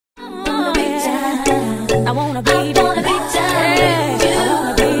I wanna be down. I wanna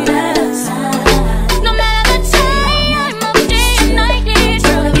be down. No matter the time of day and night, it's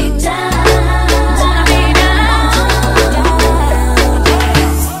wanna be down. Wanna be down.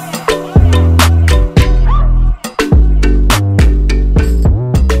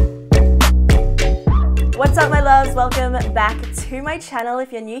 What's up, my loves? Welcome back to my channel.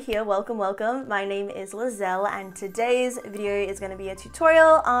 If you're new here, welcome, welcome. My name is Leizel, and today's video is going to be a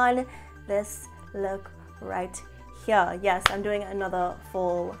tutorial on this look right here. Yes, I'm doing another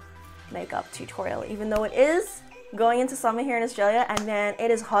fall makeup tutorial, even though it is going into summer here in Australia, and man,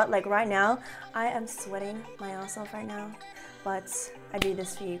 it is hot. Like right now, I am sweating my ass off right now, but I do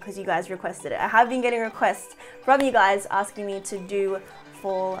this for you because you guys requested it. I have been getting requests from you guys asking me to do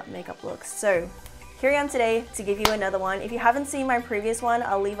fall makeup looks, so here I am today to give you another one. If you haven't seen my previous one,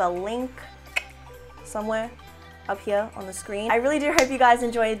 I'll leave a link somewhere up here on the screen. I really do hope you guys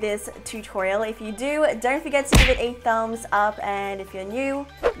enjoyed this tutorial. If you do, don't forget to give it a thumbs up, and if you're new,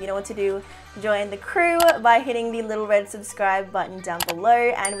 you know what to do. Join the crew by hitting the little red subscribe button down below.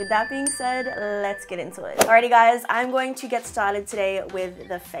 And with that being said, let's get into it. Alrighty guys, I'm going to get started today with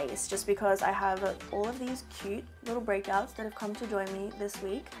the face, just because I have all of these cute little breakouts that have come to join me this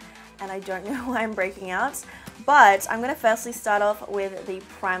week, and I don't know why I'm breaking out. But I'm going to firstly start off with the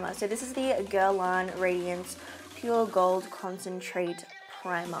primer. So this is the Guerlain Radiance Pure Gold Concentrate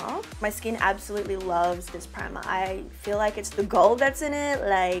Primer. My skin absolutely loves this primer. I feel like it's the gold that's in it.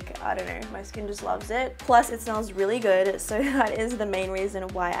 Like, I don't know, my skin just loves it. Plus it smells really good, so that is the main reason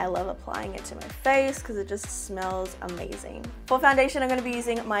why I love applying it to my face, because it just smells amazing. For foundation, I'm going to be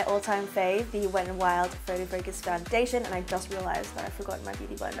using my all-time fave, the Wet n Wild Photo Focus Foundation, and I just realized that I forgot my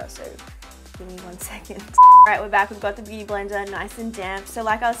beauty blender, so give me 1 second. Alright, we're back. We've got the beauty blender nice and damp. So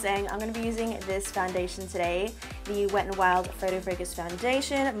like I was saying, I'm going to be using this foundation today, the Wet n Wild Photo Focus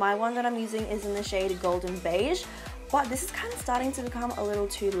Foundation. My one that I'm using is in the shade Golden Beige, but this is kind of starting to become a little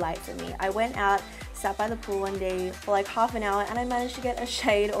too light for me. I went out, sat by the pool one day for like half an hour, and I managed to get a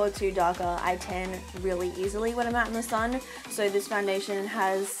shade or two darker. I tan really easily when I'm out in the sun, so this foundation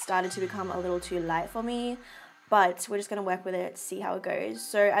has started to become a little too light for me. But we're just going to work with it, see how it goes.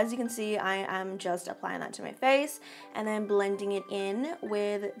 So as you can see, I am just applying that to my face and then blending it in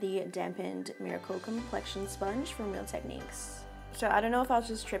with the dampened Miracle Complexion Sponge from Real Techniques. So I don't know if I was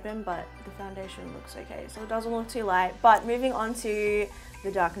just tripping, but the foundation looks okay. So it doesn't look too light. But moving on to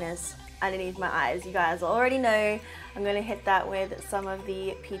the darkness underneath my eyes. You guys already know I'm going to hit that with some of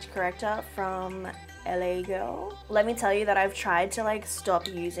the Peach Corrector from LA Girl. Let me tell you that I've tried to like stop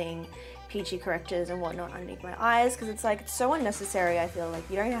using peachy correctors and whatnot underneath my eyes, because it's like it's so unnecessary. I feel like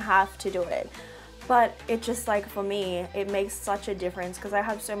you don't have to do it, but it just, like, for me, it makes such a difference because I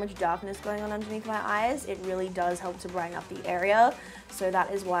have so much darkness going on underneath my eyes. It really does help to brighten up the area, so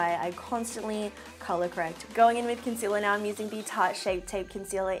that is why I constantly color correct. Going in with concealer now, I'm using the Tarte Shape Tape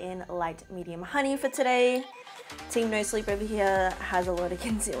Concealer in Light Medium Honey for today. Team No Sleep over here has a lot of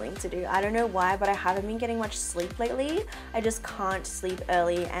concealing to do. I don't know why, but I haven't been getting much sleep lately. I just can't sleep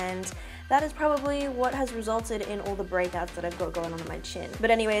early, and that is probably what has resulted in all the breakouts that I've got going on my chin.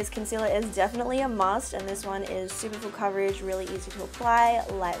 But anyways, concealer is definitely a must, and this one is super full coverage, really easy to apply,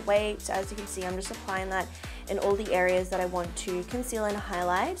 lightweight. So as you can see, I'm just applying that in all the areas that I want to conceal and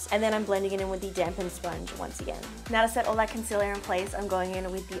highlight, and then I'm blending it in with the dampened sponge once again. Now to set all that concealer in place, I'm going in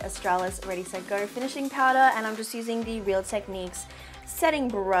with the Australis Ready Set Go finishing powder, and I'm just using the Real Techniques setting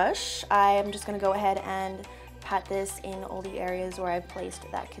brush. I'm just going to go ahead and pat this in all the areas where I placed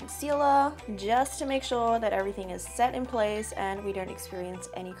that concealer, just to make sure that everything is set in place and we don't experience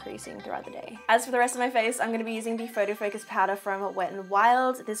any creasing throughout the day. As for the rest of my face, I'm going to be using the Photo Focus powder from Wet n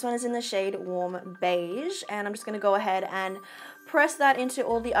Wild. This one is in the shade Warm Beige, and I'm just going to go ahead and press that into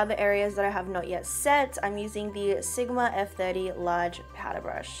all the other areas that I have not yet set. I'm using the Sigma F30 large powder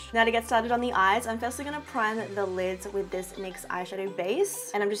brush. Now to get started on the eyes, I'm firstly going to prime the lids with this NYX eyeshadow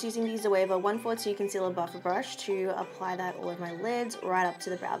base, and I'm just using the Zoeva 142 concealer buffer brush to apply that all over my lids right up to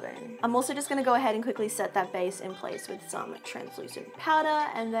the brow bone. I'm also just going to go ahead and quickly set that base in place with some translucent powder,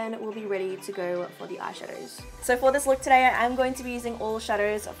 and then we'll be ready to go for the eyeshadows. So for this look today, I'm going to be using all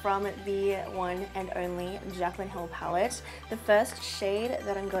shadows from the one and only Jaclyn Hill palette. The first shade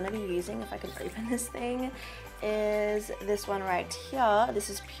that I'm going to be using, if I can open this thing, is this one right here.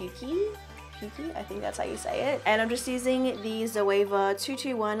 This is Pukey. Peaky, I think that's how you say it. And I'm just using the Zoeva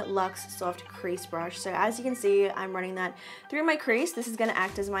 221 Luxe Soft Crease Brush. So as you can see, I'm running that through my crease. This is going to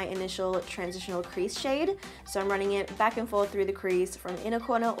act as my initial transitional crease shade. So I'm running it back and forth through the crease from inner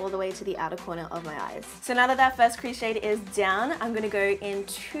corner all the way to the outer corner of my eyes. So now that that first crease shade is down, I'm going to go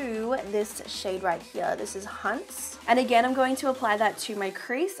into this shade right here. This is Hunts. And again, I'm going to apply that to my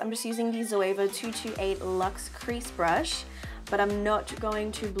crease. I'm just using the Zoeva 228 Luxe Crease Brush, but I'm not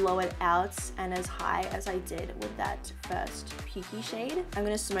going to blow it out and as high as I did with that first Peaky shade. I'm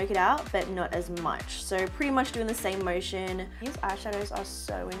going to smoke it out, but not as much. So pretty much doing the same motion. These eyeshadows are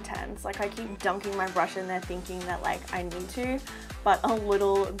so intense. Like I keep dunking my brush in there thinking that like I need to, but a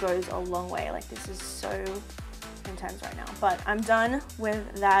little goes a long way. Like this is so intense right now, but I'm done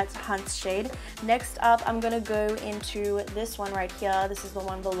with that Hunts shade. Next up, I'm gonna go into this one right here. This is the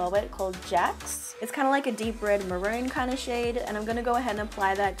one below it called Jax. It's kind of like a deep red maroon kind of shade, and I'm gonna go ahead and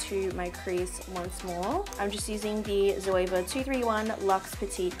apply that to my crease once more. I'm just using the Zoeva 231 Luxe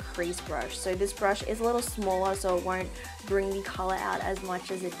Petite Crease Brush. So this brush is a little smaller, so it won't bring the color out as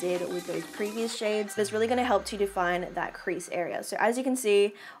much as it did with those previous shades. It's really gonna help to define that crease area. So as you can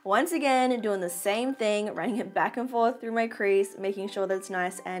see, once again, doing the same thing, running it back and forth through my crease, making sure that it's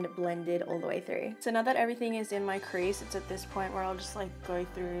nice and blended all the way through. So now that everything is in my crease, it's at this point where I'll just like go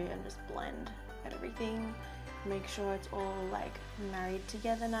through and just blend everything, make sure it's all like married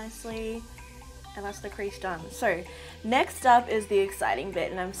together nicely. And that's the crease done. So next up is the exciting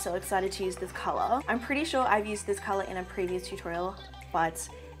bit, and I'm so excited to use this color. I'm pretty sure I've used this color in a previous tutorial, but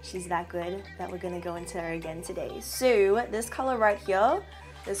she's that good that we're gonna go into her again today. So this color right here,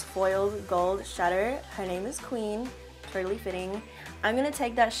 this foiled gold shadow, her name is Queen, totally fitting. I'm gonna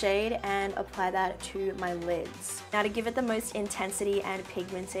take that shade and apply that to my lids. Now to give it the most intensity and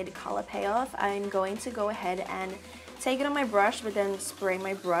pigmented color payoff, I'm going to go ahead and take it on my brush, but then spray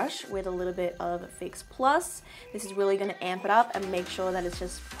my brush with a little bit of Fix Plus. This is really gonna amp it up and make sure that it's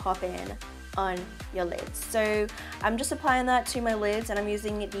just popping on your lids. So I'm just applying that to my lids, and I'm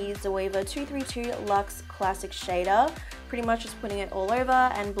using the Zoeva 232 Luxe Classic Shader. Pretty much just putting it all over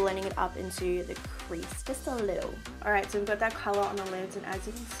and blending it up into the crease, just a little. All right, so we've got that color on the lids, and as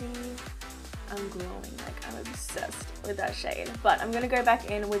you can see, I'm glowing, like I'm obsessed with that shade. But I'm gonna go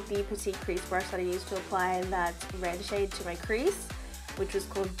back in with the Petite Crease Brush that I used to apply that red shade to my crease, which was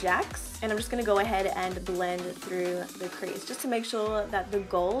called Jax. And I'm just gonna go ahead and blend through the crease, just to make sure that the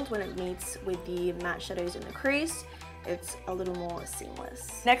gold, when it meets with the matte shadows in the crease, it's a little more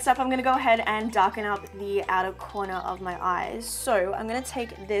seamless. Next up, I'm gonna go ahead and darken up the outer corner of my eyes. So I'm gonna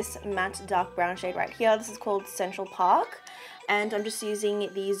take this matte dark brown shade right here. This is called Central Park. And I'm just using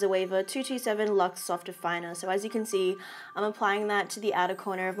the Zoeva 227 Luxe Soft Definer. So as you can see, I'm applying that to the outer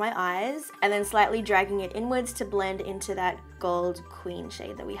corner of my eyes and then slightly dragging it inwards to blend into that gold Queen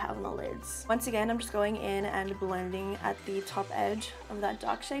shade that we have on the lids. Once again, I'm just going in and blending at the top edge of that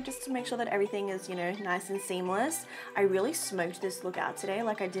dark shade just to make sure that everything is, you know, nice and seamless. I really smoked this look out today.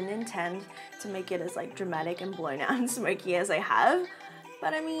 Like I didn't intend to make it as like dramatic and blown out and smoky as I have,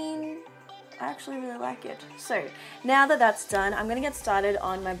 but I mean, I actually really like it. So now that that's done, I'm gonna get started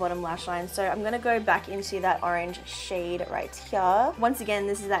on my bottom lash line. So I'm gonna go back into that orange shade right here. Once again,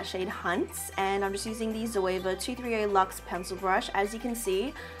 this is that shade Hunts, and I'm just using the Zoeva 230 Luxe Pencil Brush. As you can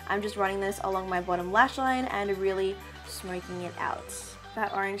see, I'm just running this along my bottom lash line and really smoking it out.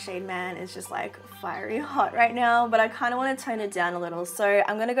 That orange shade, man, is just like fiery hot right now, but I kind of want to tone it down a little. So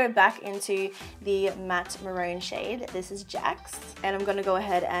I'm going to go back into the matte maroon shade. This is Jax, and I'm going to go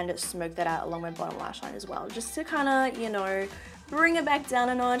ahead and smoke that out along my bottom lash line as well, just to kind of, you know, bring it back down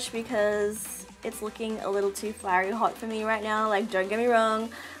a notch because it's looking a little too fiery hot for me right now. Like, don't get me wrong,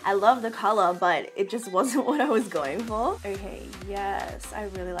 I love the color, but it just wasn't what I was going for. Okay, yes, I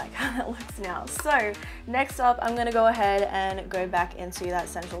really like how that looks now. So next up, I'm gonna go ahead and go back into that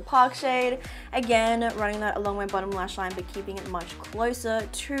Central Park shade. Again, running that along my bottom lash line, but keeping it much closer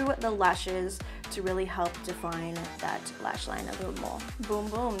to the lashes to really help define that lash line a little more. Boom,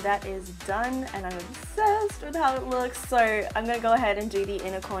 boom, that is done, and I'm obsessed with how it looks. So I'm gonna go ahead and do the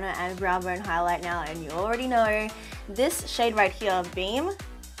inner corner and brow bone highlight now, and you already know this shade right here, Beam,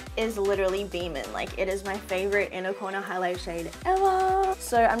 is literally beaming. Like, it is my favorite inner corner highlight shade ever.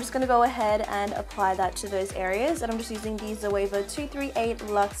 So I'm just gonna go ahead and apply that to those areas, and I'm just using the Zoeva 238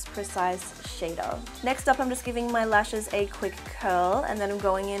 Luxe Precise Shader. Next up, I'm just giving my lashes a quick curl, and then I'm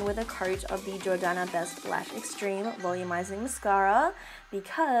going in with a coat of the Jordana Best Lash Extreme Volumizing Mascara,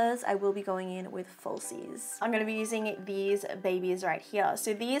 because I will be going in with falsies. I'm gonna be using these babies right here.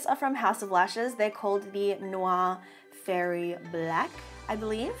 So these are from House of Lashes. They're called the Noir Fairy Black. I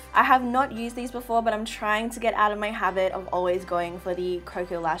believe. I have not used these before, but I'm trying to get out of my habit of always going for the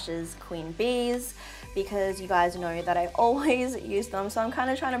Cocoa Lashes Queen Bees, because you guys know that I always use them, so I'm kind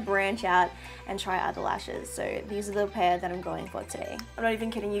of trying to branch out and try other lashes. So these are the pair that I'm going for today. I'm not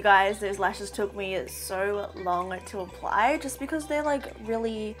even kidding you guys, those lashes took me so long to apply just because they're like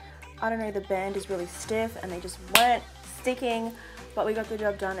really, I don't know, the band is really stiff and they just weren't sticking. But we got the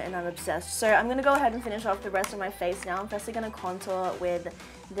job done and I'm obsessed. So I'm gonna go ahead and finish off the rest of my face now. I'm firstly gonna contour with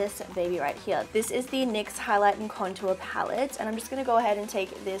this baby right here. This is the NYX Highlight and Contour Palette, and I'm just gonna go ahead and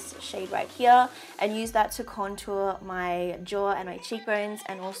take this shade right here and use that to contour my jaw and my cheekbones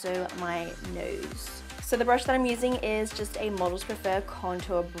and also my nose. So the brush that I'm using is just a Models Prefer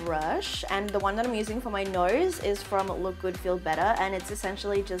contour brush, and the one that I'm using for my nose is from Look Good Feel Better, and it's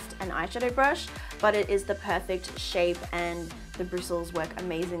essentially just an eyeshadow brush, but it is the perfect shape and the bristles work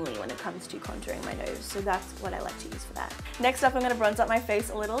amazingly when it comes to contouring my nose, so that's what I like to use for that. Next up, I'm going to bronze up my face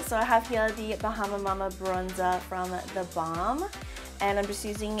a little, so I have here the Bahama Mama bronzer from The Balm, and I'm just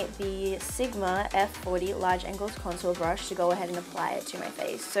using the Sigma F40 Large Angles Contour Brush to go ahead and apply it to my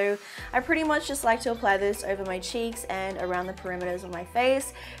face. So I pretty much just like to apply this over my cheeks and around the perimeters of my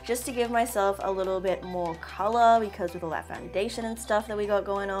face, just to give myself a little bit more color, because with all that foundation and stuff that we got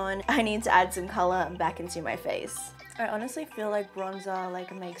going on, I need to add some color back into my face. I honestly feel like bronzer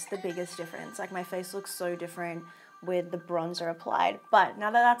like makes the biggest difference. Like my face looks so different with the bronzer applied. But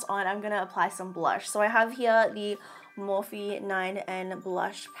now that that's on, I'm gonna apply some blush. So I have here the Morphe 9N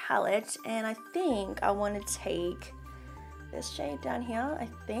blush palette, and I think I want to take this shade down here, I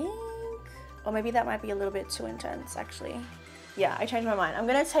think. Or maybe that might be a little bit too intense actually. Yeah, I changed my mind. I'm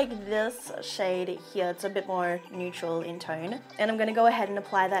gonna take this shade here, it's a bit more neutral in tone, and I'm gonna go ahead and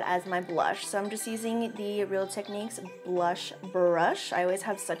apply that as my blush. So I'm just using the Real Techniques blush brush. I always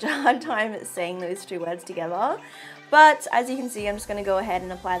have such a hard time saying those two words together. But as you can see, I'm just gonna go ahead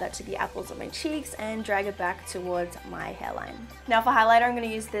and apply that to the apples of my cheeks and drag it back towards my hairline. Now for highlighter, I'm gonna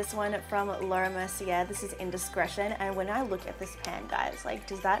use this one from Laura Mercier. This is Indiscretion, and when I look at this pan, guys, like,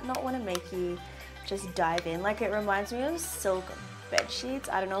 does that not wanna make you just dive in? Like, it reminds me of silk bed sheets.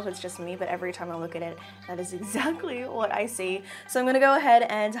 I don't know if it's just me, but every time I look at it, that is exactly what I see. So I'm gonna go ahead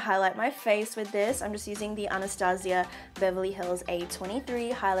and highlight my face with this. I'm just using the Anastasia Beverly Hills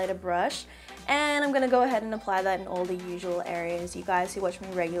A23 highlighter brush, and I'm gonna go ahead and apply that in all the usual areas. You guys who watch me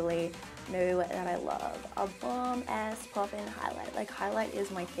regularly know that I love a bomb ass poppin' highlight. Like, highlight is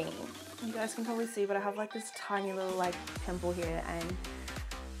my thing. You guys can probably see, but I have like this tiny little like pimple here, and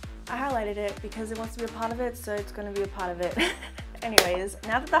I highlighted it because it wants to be a part of it, so it's gonna be a part of it. Anyways,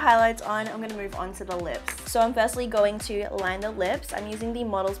 now that the highlight's on, I'm gonna move on to the lips. So I'm firstly going to line the lips. I'm using the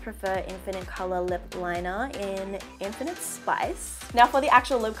Models Prefer Infinite Color Lip Liner in Infinite Spice. Now for the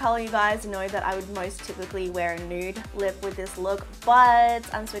actual lip color, you guys know that I would most typically wear a nude lip with this look, but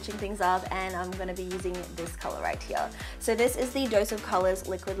I'm switching things up and I'm gonna be using this color right here. So this is the Dose of Colors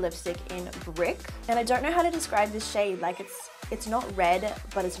Liquid Lipstick in Brick. And I don't know how to describe this shade. Like, it's not red,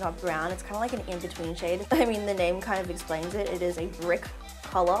 but it's not brown. It's kind of like an in-between shade. I mean, the name kind of explains it. It is a brick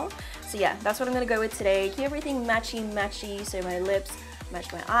color. So yeah, that's what I'm gonna go with today. Keep everything matchy-matchy, so my lips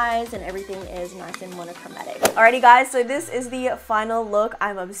match my eyes and everything is nice and monochromatic. Alrighty guys, so this is the final look.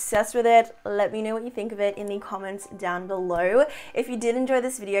 I'm obsessed with it. Let me know what you think of it in the comments down below. If you did enjoy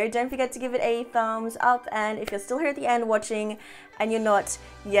this video, don't forget to give it a thumbs up, and if you're still here at the end watching and you're not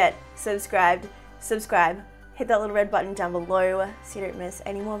yet subscribed, subscribe. Hit that little red button down below so you don't miss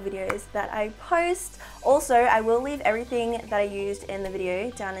any more videos that I post. Also, I will leave everything that I used in the video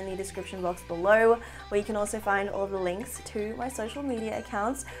down in the description box below, where you can also find all of the links to my social media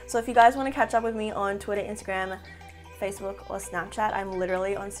accounts. So if you guys want to catch up with me on Twitter, Instagram, Facebook, or Snapchat, I'm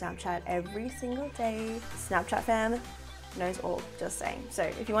literally on Snapchat every single day. Snapchat fam knows all, just saying. So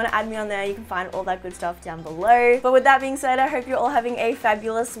if you want to add me on there, you can find all that good stuff down below. But with that being said, I hope you're all having a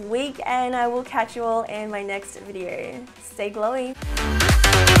fabulous week, and I will catch you all in my next video. Stay glowy.